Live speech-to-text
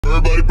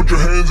Everybody put your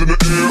hands in the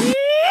air.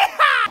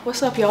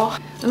 What's up, y'all?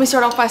 Let me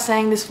start off by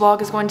saying this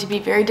vlog is going to be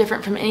very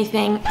different from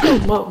anything,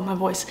 whoa, my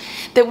voice,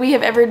 that we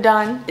have ever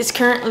done. It's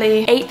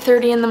currently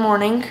 8:30 in the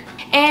morning,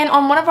 and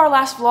on one of our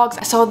last vlogs,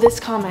 I saw this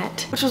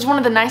comment, which was one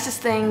of the nicest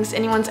things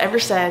anyone's ever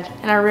said,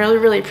 and I really,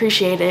 really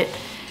appreciate it.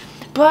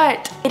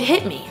 But it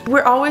hit me.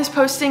 We're always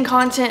posting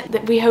content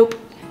that we hope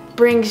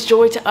brings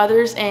joy to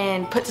others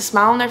and puts a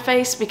smile on their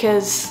face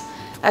because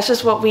that's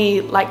just what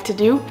we like to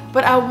do.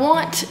 But I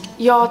want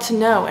y'all to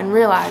know and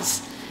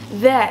realize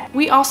that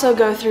we also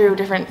go through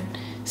different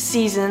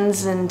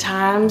seasons and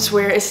times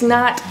where it's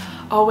not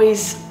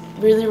always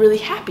really, really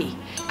happy.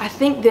 I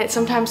think that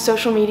sometimes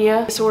social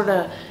media sort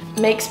of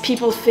makes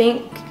people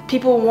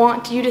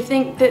want you to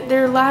think that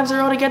their lives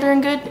are all together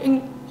and good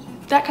and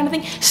that kind of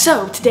thing.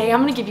 So today I'm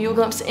gonna give you a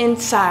glimpse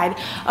inside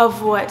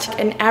of what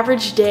an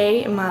average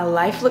day in my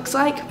life looks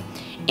like.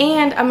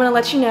 And I'm gonna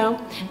let you know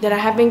that I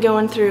have been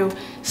going through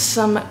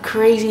some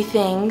crazy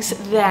things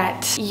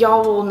that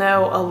y'all will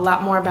know a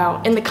lot more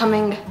about in the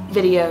coming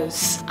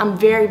videos. I'm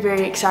very,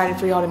 very excited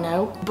for y'all to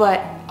know,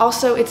 but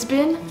also it's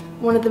been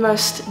one of the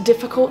most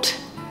difficult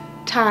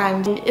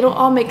times. It'll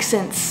all make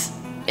sense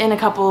in a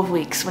couple of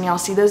weeks when y'all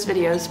see those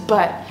videos,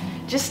 but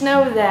just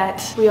know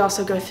that we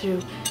also go through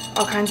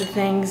all kinds of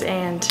things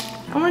and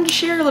I wanted to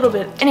share a little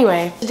bit.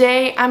 Anyway,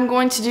 today I'm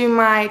going to do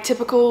my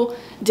typical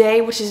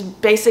day, which is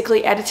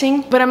basically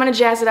editing, but I'm gonna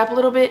jazz it up a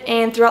little bit,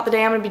 and throughout the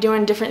day I'm gonna be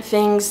doing different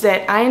things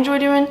that I enjoy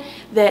doing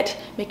that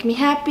make me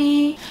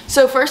happy.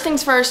 So first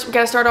things first, we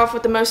gotta start off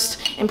with the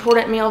most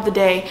important meal of the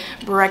day,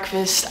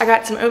 breakfast. I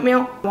got some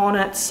oatmeal,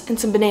 walnuts, and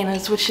some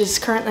bananas, which is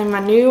currently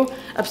my new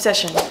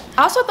obsession.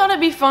 I also thought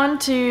it'd be fun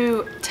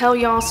to tell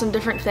y'all some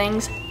different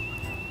things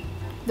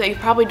that you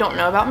probably don't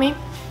know about me.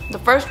 The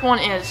first one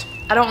is,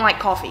 I don't like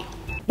coffee.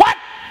 What?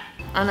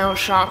 I know,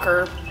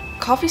 shocker.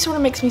 Coffee sort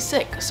of makes me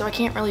sick, so I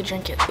can't really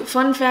drink it.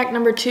 Fun fact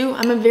number 2,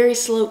 I'm a very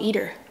slow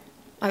eater.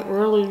 Like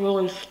really,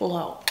 really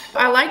slow.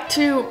 I like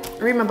to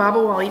read my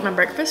Bible while I eat my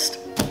breakfast,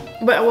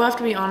 but I will have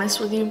to be honest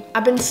with you.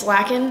 I've been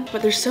slacking,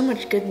 but there's so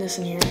much goodness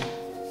in here.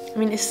 I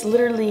mean, it's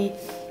literally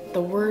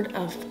the word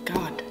of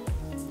God.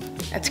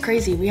 That's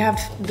crazy. We have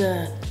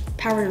the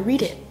power to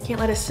read it. Can't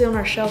let it sit on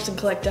our shelves and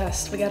collect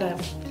dust. We gotta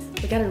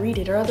read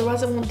it, or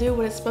otherwise it won't do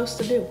what it's supposed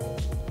to do.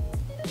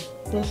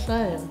 Just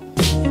saying.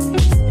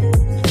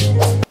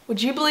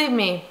 Would you believe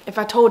me if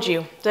I told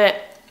you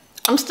that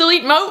I'm still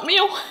eating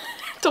oatmeal?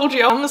 I told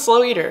you I'm a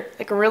slow eater,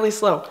 like really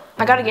slow.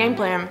 I got a game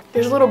plan.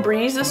 There's a little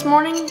breeze this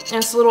morning and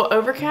it's a little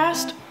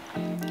overcast.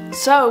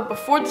 So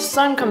before the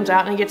sun comes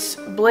out and it gets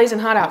blazing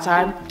hot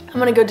outside, I'm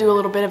gonna go do a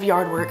little bit of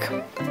yard work.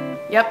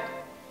 Yep,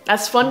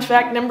 that's fun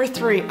fact number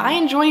 3. I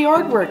enjoy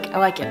yard work. I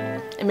like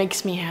it. It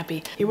makes me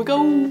happy. Here we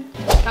go.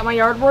 Got my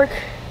yard work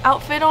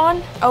outfit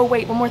on. Oh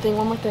wait, one more thing.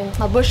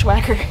 My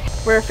bushwhacker.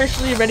 We're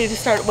officially ready to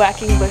start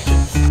whacking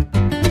bushes.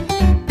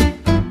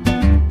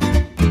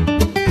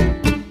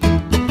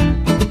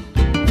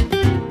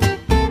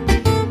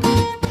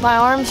 My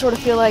arms sort of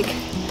feel like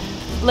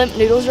limp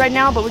noodles right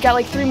now, but we got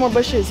like 3 more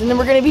bushes and then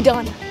we're gonna be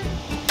done.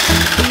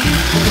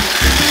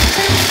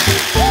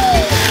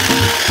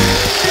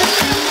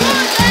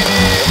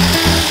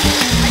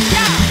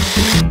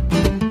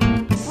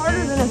 It's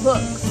harder than it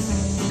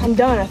looks. I'm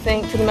done, I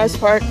think, for the most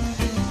part.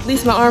 At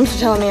least my arms are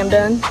telling me I'm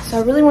done. So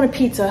I really want a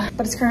pizza,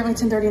 but it's currently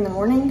 10:30 in the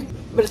morning.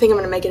 But I think I'm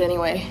gonna make it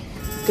anyway,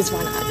 because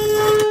why not?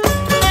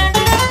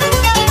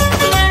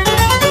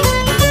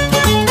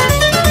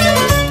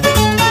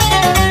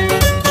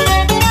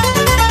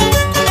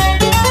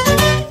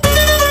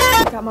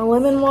 My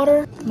lemon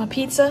water, my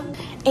pizza,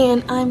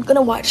 and I'm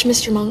gonna watch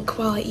Mr. Monk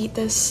while I eat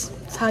this.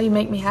 That's how you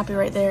make me happy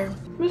right there.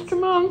 Mr.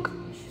 Monk,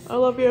 I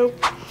love you.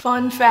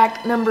 Fun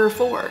fact number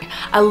 4.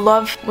 I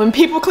love when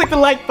people click the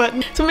like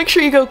button, so make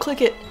sure you go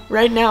click it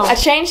right now. I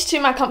changed to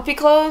my comfy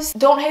clothes.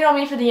 Don't hate on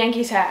me for the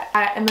Yankees hat.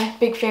 I am a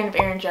big fan of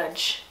Aaron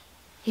Judge.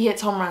 He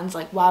hits home runs.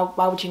 Like,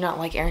 why would you not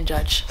like Aaron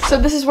Judge? So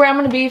this is where I'm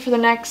gonna be for the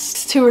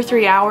next 2 or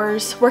 3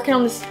 hours, working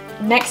on this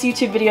next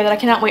YouTube video that I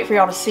cannot wait for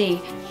y'all to see.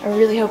 I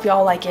really hope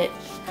y'all like it.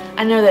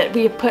 I know that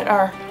we have put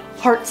our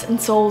hearts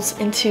and souls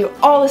into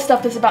all the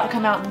stuff that's about to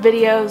come out, the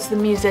videos, the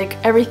music,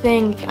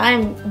 everything.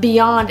 I'm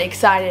beyond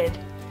excited,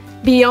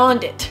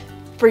 beyond it,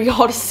 for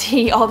y'all to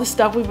see all the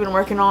stuff we've been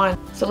working on.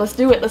 So let's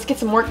do it, let's get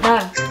some work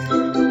done.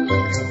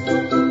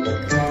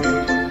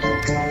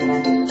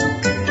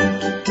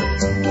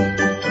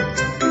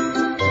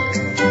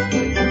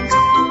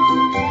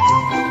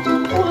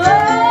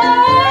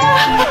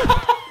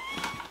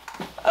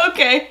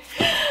 Okay.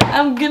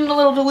 I'm getting a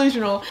little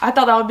delusional. I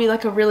thought that would be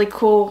like a really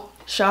cool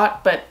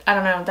shot, but I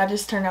don't know, that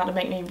just turned out to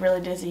make me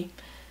really dizzy.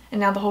 And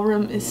now the whole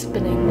room is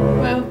spinning.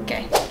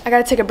 Okay, I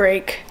gotta take a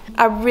break.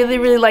 I really,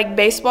 really like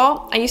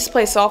baseball. I used to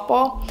play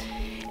softball,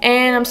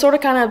 and I'm sort of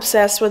kind of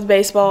obsessed with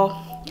baseball.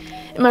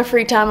 In my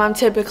free time, I'm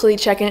typically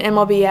checking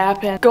MLB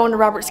app and going to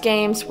Robert's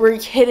games, we're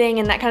hitting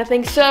and that kind of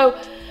thing. So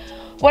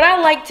what I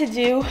like to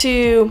do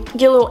to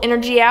get a little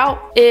energy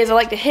out is I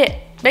like to hit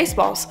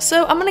baseballs.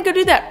 So I'm gonna go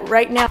do that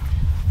right now.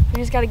 We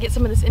just gotta get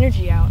some of this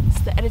energy out.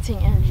 It's the editing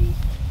energy.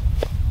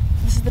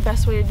 This is the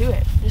best way to do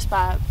it, just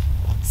by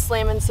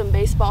slamming some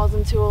baseballs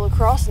into a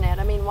lacrosse net.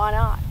 I mean, why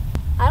not?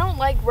 I don't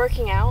like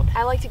working out.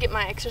 I like to get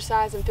my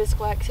exercise and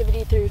physical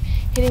activity through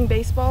hitting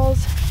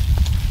baseballs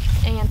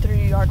and through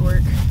yard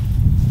work.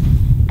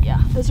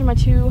 Yeah, those are my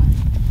two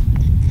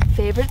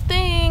favorite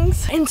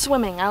things. And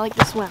swimming, I like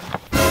to swim.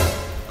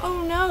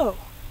 Oh no,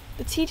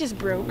 the tee just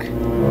broke.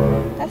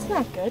 That's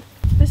not good.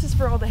 This is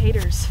for all the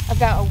haters. I've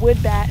got a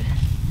wood bat.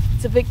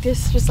 It's a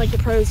Victus, just like the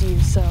pros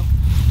use, so.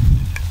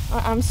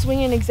 I'm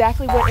swinging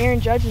exactly what Aaron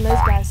Judge and those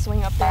guys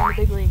swing up there in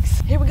the big leagues.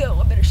 Here we go,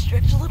 I better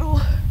stretch a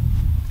little.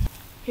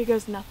 Here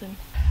goes nothing.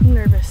 I'm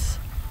nervous.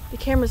 The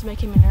camera's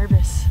making me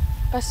nervous.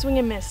 If I swing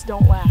and miss,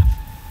 don't laugh.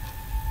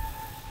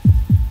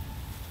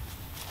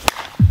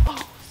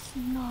 Oh,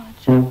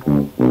 snodge.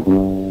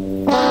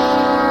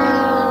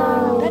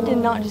 That did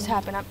not just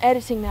happen. I'm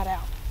editing that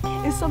out.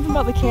 It's something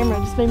about the camera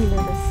that just made me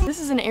nervous. This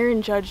is an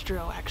Aaron Judge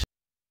drill, actually.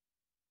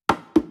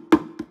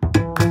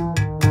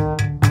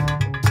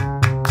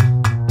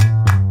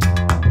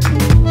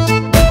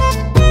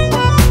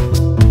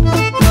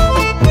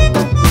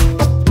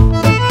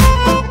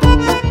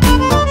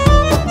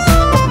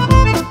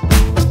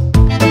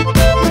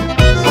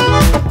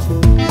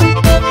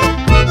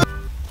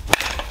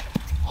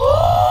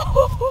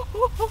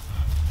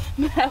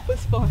 That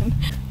was fun.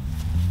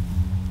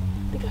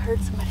 I think I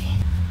heard somebody.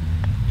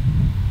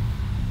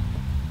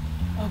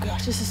 Oh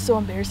gosh, this is so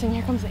embarrassing.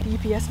 Here comes the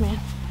UPS man.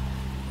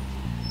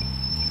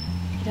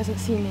 He doesn't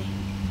see me.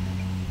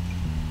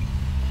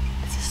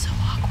 This is so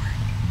awkward.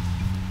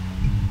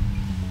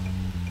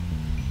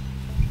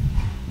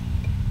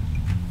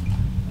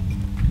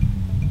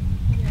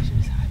 Maybe I should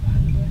just hide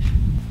behind the bush.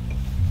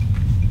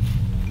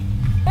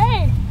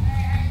 Hey!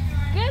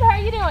 Good, how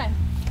are you doing?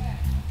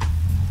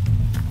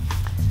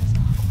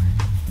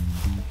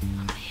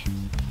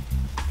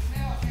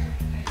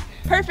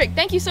 Perfect,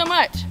 thank you so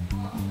much.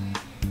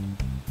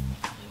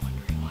 Probably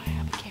wondering why I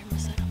have a camera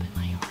set up in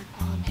my yard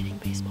while I'm hitting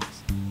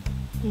baseballs in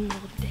the middle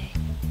of the day.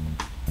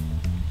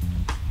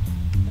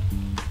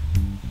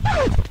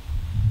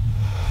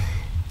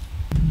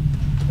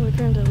 Wait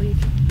for him to leave.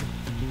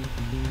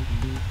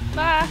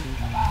 Bye.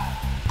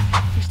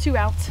 There's 2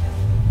 outs,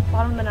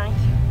 bottom of the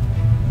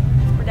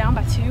 9th. We're down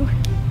by 2.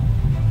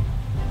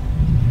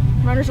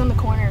 Runners on the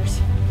corners.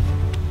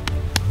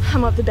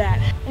 I'm up the bat.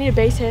 I need a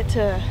base hit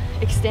to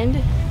extend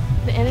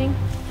the inning.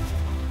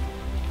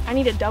 I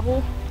need a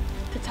double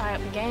to tie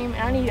up the game,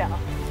 and I need a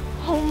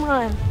home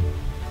run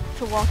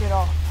to walk it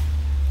off.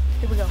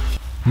 Here we go.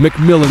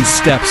 McMillan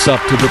steps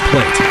up to the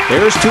plate.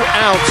 There's 2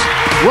 outs,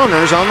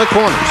 runners on the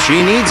corner.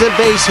 She needs a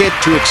base hit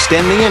to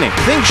extend the inning.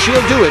 Think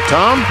she'll do it,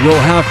 Tom? We'll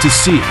have to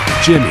see,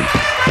 Jimmy.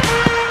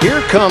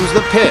 Here comes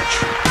the pitch.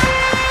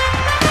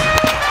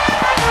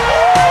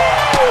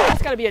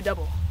 It's gotta be a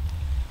double.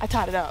 I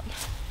tied it up.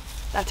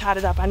 I tied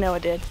it up, I know I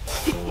did.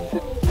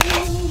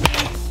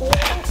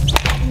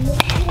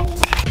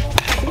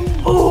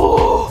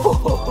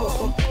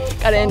 Oh,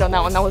 gotta end on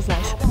that one, that was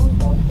nice.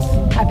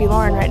 Happy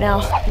Lauren right now.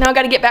 Now I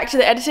gotta get back to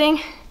the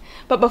editing,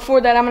 but before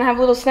that I'm gonna have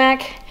a little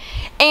snack,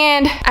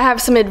 and I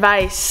have some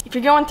advice. If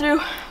you're going through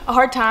a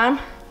hard time,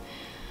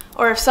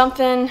 or if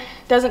something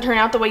doesn't turn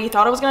out the way you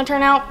thought it was gonna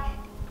turn out,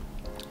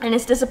 and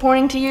it's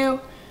disappointing to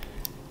you,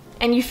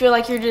 and you feel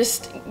like you're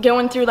just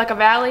going through like a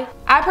valley,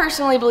 I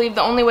personally believe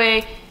the only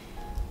way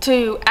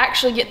to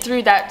actually get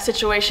through that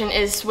situation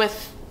is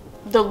with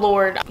the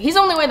Lord. He's the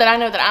only way that I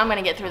know that I'm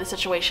gonna get through the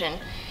situation.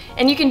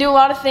 And you can do a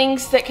lot of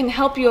things that can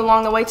help you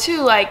along the way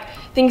too, like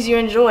things you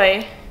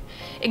enjoy.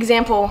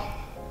 Example,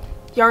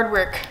 yard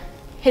work,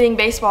 hitting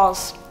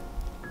baseballs,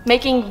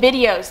 making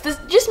videos.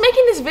 Just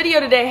making this video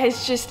today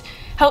has just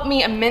helped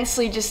me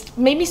immensely, just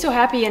made me so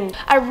happy, and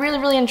I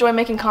really enjoy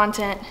making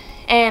content,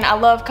 and I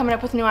love coming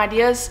up with new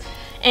ideas.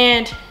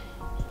 And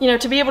you know,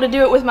 to be able to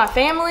do it with my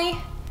family,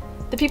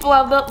 the people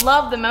I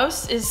love the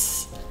most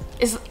is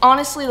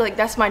honestly, like,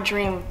 that's my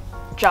dream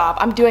job.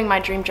 I'm doing my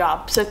dream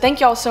job. So thank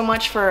y'all so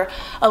much for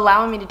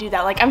allowing me to do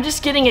that. Like, I'm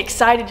just getting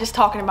excited just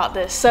talking about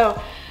this.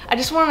 So I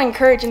just want to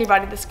encourage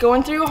anybody that's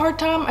going through a hard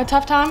time, a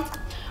tough time,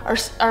 or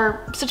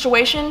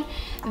situation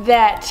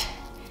that,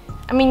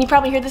 I mean, you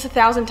probably hear this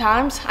 1,000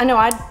 times. I know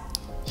I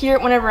hear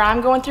it whenever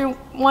I'm going through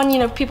one. You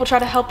know, people try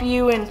to help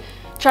you and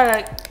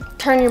try to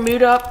turn your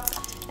mood up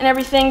and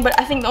everything, but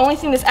I think the only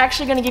thing that's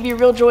actually going to give you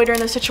real joy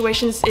during those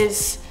situations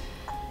is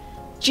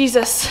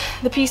Jesus,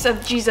 the peace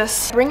of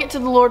Jesus. Bring it to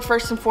the Lord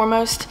first and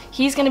foremost.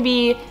 He's going to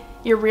be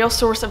your real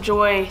source of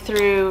joy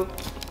through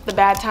the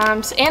bad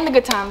times and the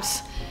good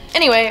times.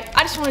 Anyway,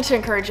 I just wanted to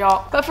encourage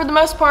y'all. But for the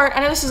most part,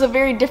 I know this is a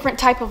very different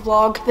type of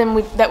vlog than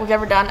that we've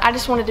ever done. I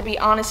just wanted to be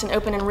honest and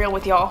open and real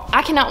with y'all.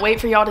 I cannot wait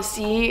for y'all to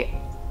see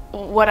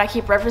what I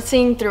keep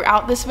referencing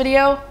throughout this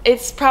video.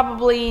 It's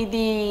probably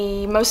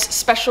the most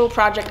special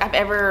project I've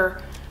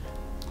ever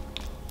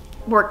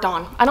worked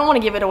on. I don't want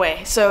to give it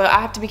away, so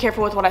I have to be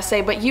careful with what I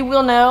say, but you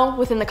will know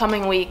within the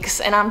coming weeks,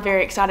 and I'm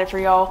very excited for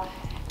y'all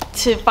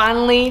to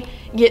finally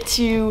get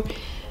to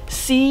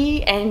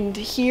see and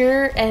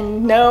hear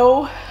and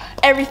know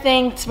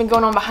everything that's been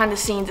going on behind the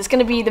scenes. It's going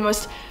to be the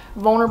most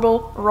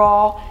vulnerable,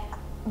 raw,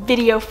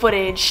 video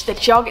footage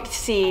that y'all get to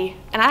see,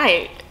 and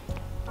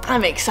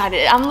I'm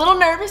excited. I'm a little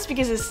nervous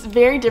because it's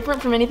very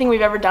different from anything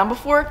we've ever done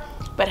before,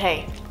 but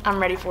hey,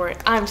 I'm ready for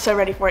it. I'm so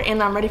ready for it,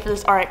 and I'm ready for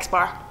this RX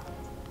bar.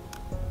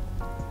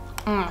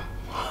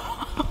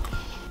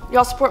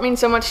 Y'all support means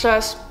so much to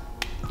us.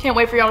 Can't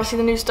wait for y'all to see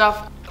the new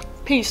stuff.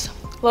 Peace,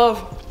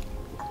 love,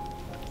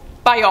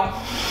 bye y'all.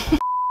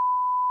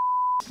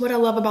 What I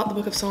love about the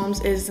Book of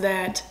Psalms is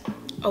that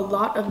a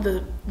lot of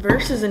the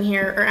verses in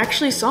here are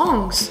actually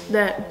songs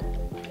that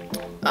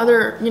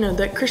other,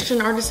 that Christian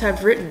artists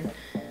have written.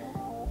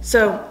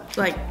 So,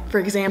 like, for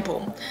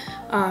example,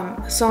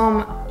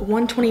 Psalm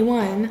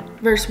 121,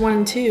 verse 1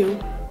 and 2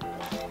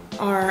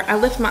 are, I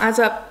lift my eyes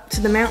up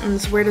to the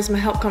mountains, where does my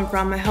help come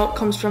from? My help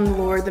comes from the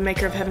Lord, the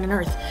maker of heaven and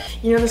earth.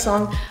 You know the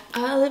song,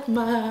 I lift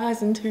my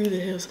eyes into the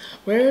hills,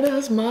 where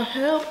does my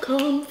help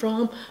come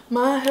from?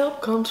 My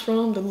help comes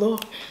from the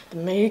Lord, the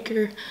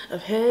maker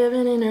of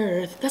heaven and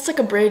earth. That's like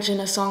a bridge in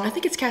a song. I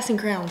think it's Casting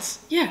Crowns.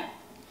 Yeah,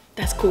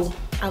 that's cool.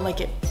 I like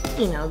it.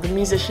 The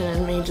musician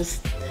in me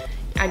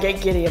I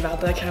get giddy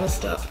about that kind of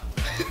stuff.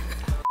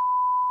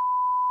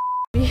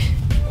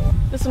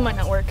 This one might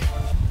not work.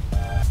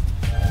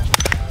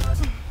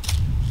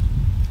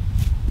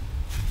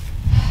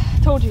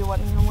 Told you it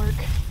wasn't gonna work.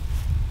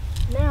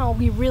 Now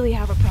we really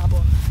have a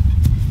problem.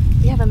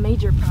 We have a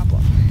major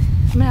problem.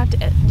 I'm gonna have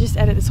to just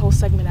edit this whole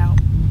segment out.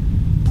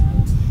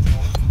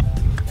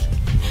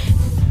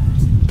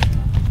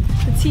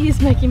 The tea is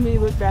making me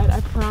look bad,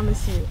 I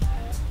promise you.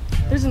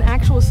 There's an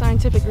actual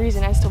scientific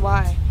reason as to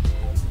why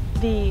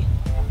the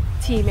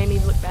tea made me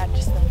look bad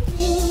just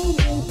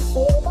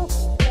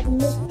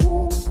then.